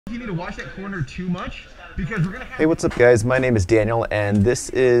You need to watch that corner too much because we're gonna have. Hey, what's up, guys? My name is Daniel, and this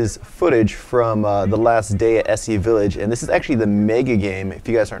is footage from the last day at SE Village. And this is actually the Mega Game. If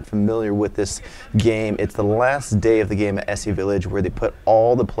you guys aren't familiar with this game, it's the last day of the game at SE Village where they put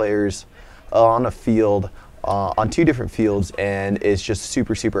all the players on a field, on two different fields, and it's just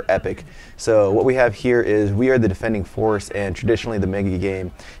super, super epic. So what we have here is we are the defending force, and traditionally the Mega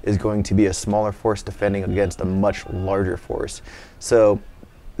Game is going to be a smaller force defending against a much larger force. So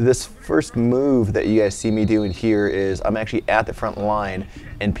this first move that you guys see me doing here is I'm actually at the front line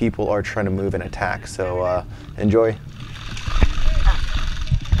and people are trying to move and attack, so enjoy.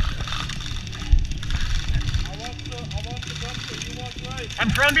 I'm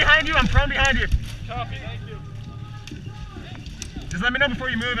prone behind you, I'm prone behind you. Copy, thank you. Just let me know before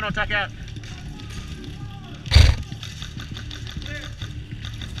you move and I'll tuck out.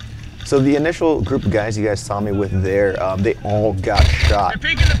 So the initial group of guys you guys saw me with there, they all got shot.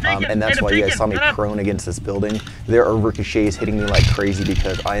 They're peeking, and that's why you guys saw me prone against this building. There are ricochets hitting me like crazy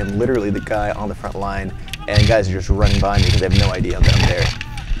because I am literally the guy on the front line, and guys are just running by me because they have no idea that I'm there.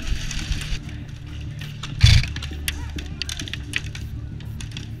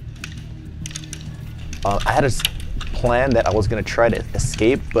 I had a plan that I was going to try to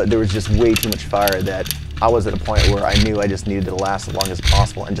escape, but there was just way too much fire that I was at a point where I knew I just needed to last as long as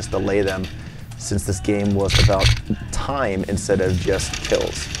possible and just delay them, since this game was about time instead of just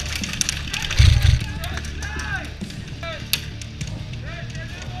kills.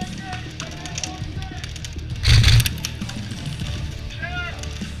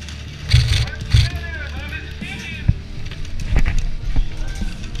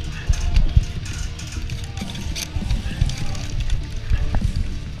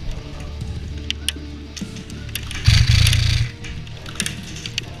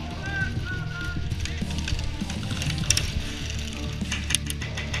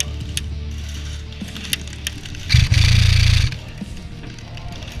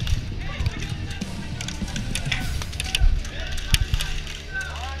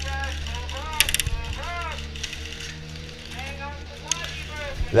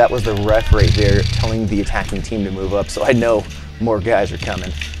 That was the ref right there telling the attacking team to move up, so I know more guys are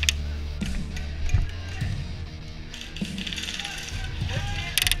coming.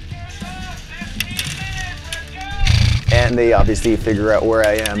 And they obviously figure out where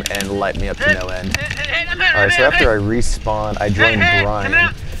I am and light me up to no end. Alright, so after I respawn, I join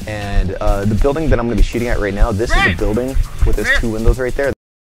Brian, and the building that I'm going to be shooting at right now, this is a building with those two windows right there.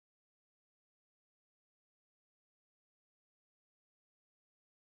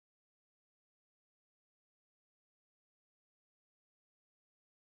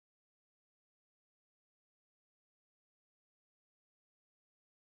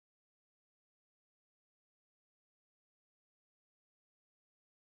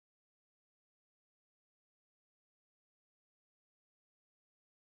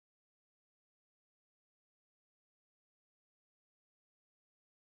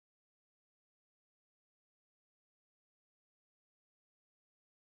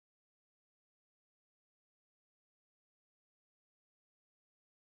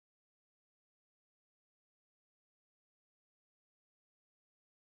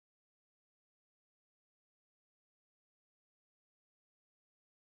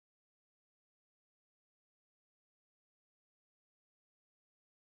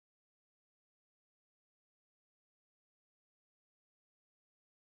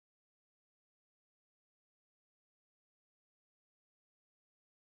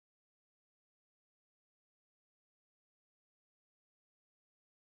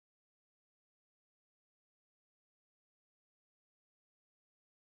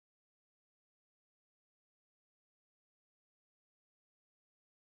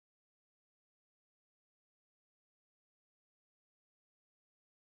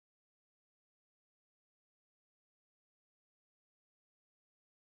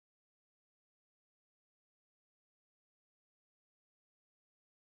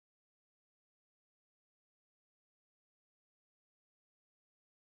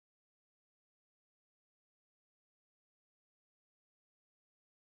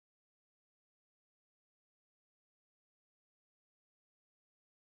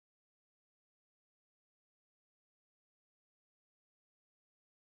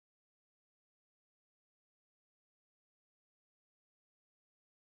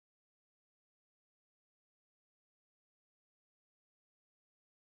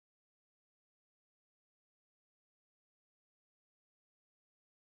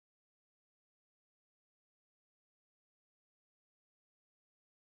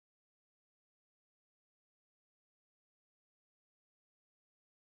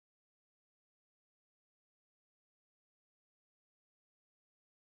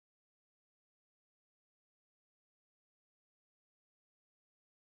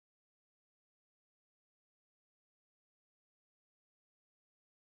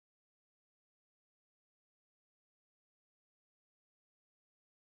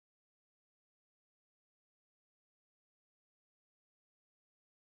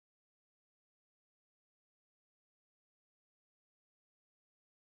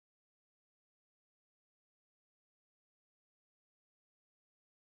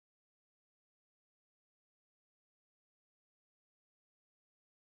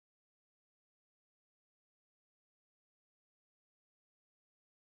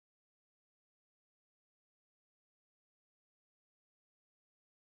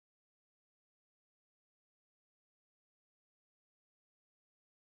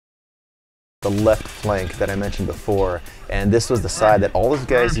 the left flank that I mentioned before, and this was the side that all those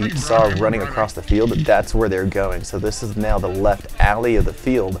guys you saw running across the field, that's where they're going. So this is now the left alley of the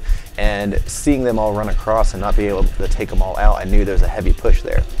field, and seeing them all run across and not be able to take them all out, I knew there was a heavy push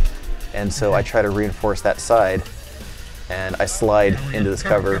there. And so I try to reinforce that side, and I slide into this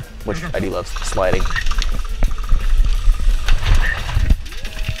cover, which I do love sliding.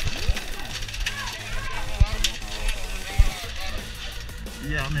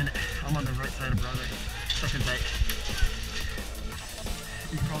 Yeah, I'm on the right side of Broadway, second tight.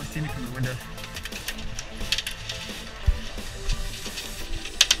 You can probably see me from the window.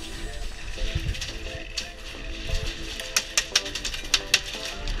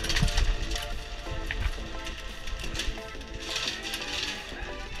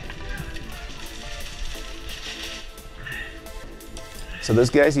 So those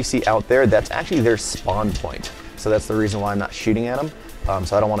guys you see out there, that's actually their spawn point. So that's the reason why I'm not shooting at them.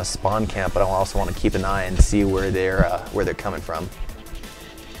 So I don't want to spawn camp, but I also want to keep an eye and see where they're coming from.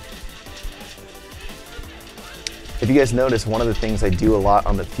 If you guys notice, one of the things I do a lot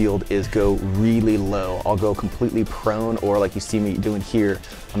on the field is go really low. I'll go completely prone, or like you see me doing here,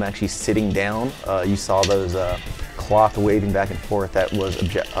 I'm actually sitting down. You saw those cloth waving back and forth, that was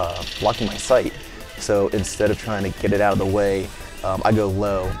blocking my sight. So instead of trying to get it out of the way, I go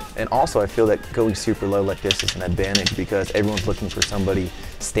low. And also I feel that going super low like this is an advantage because everyone's looking for somebody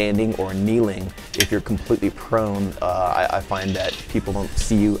standing or kneeling. If you're completely prone, I find that people don't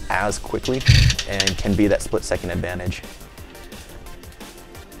see you as quickly and can be that split-second advantage.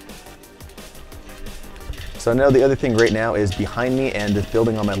 So now the other thing right now is behind me and this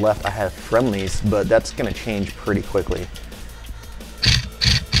building on my left, I have friendlies, but that's gonna change pretty quickly.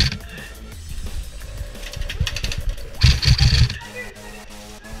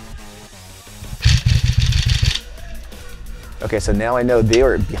 Okay, so now I know they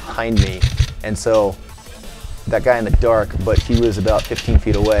were behind me, and so that guy in the dark, but he was about 15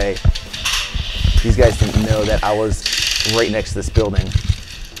 feet away. These guys didn't know that I was right next to this building,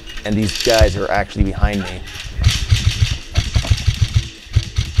 and these guys are actually behind me.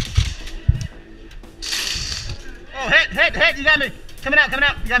 Oh, hit, you got me. Coming out,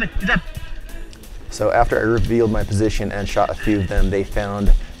 you got me, good job. So after I revealed my position and shot a few of them, they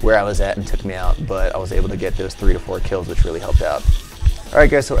found where I was at and took me out, but I was able to get those 3 to 4 kills, which really helped out. All right,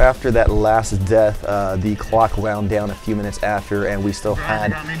 guys, so after that last death, the clock wound down a few minutes after, and we still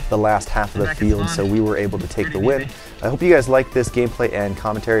had the last half of the field, so we were able to take the win. I hope you guys liked this gameplay and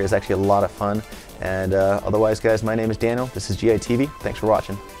commentary. It was actually a lot of fun. And otherwise, guys, my name is Daniel. This is GITV. Thanks for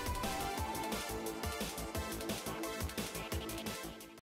watching.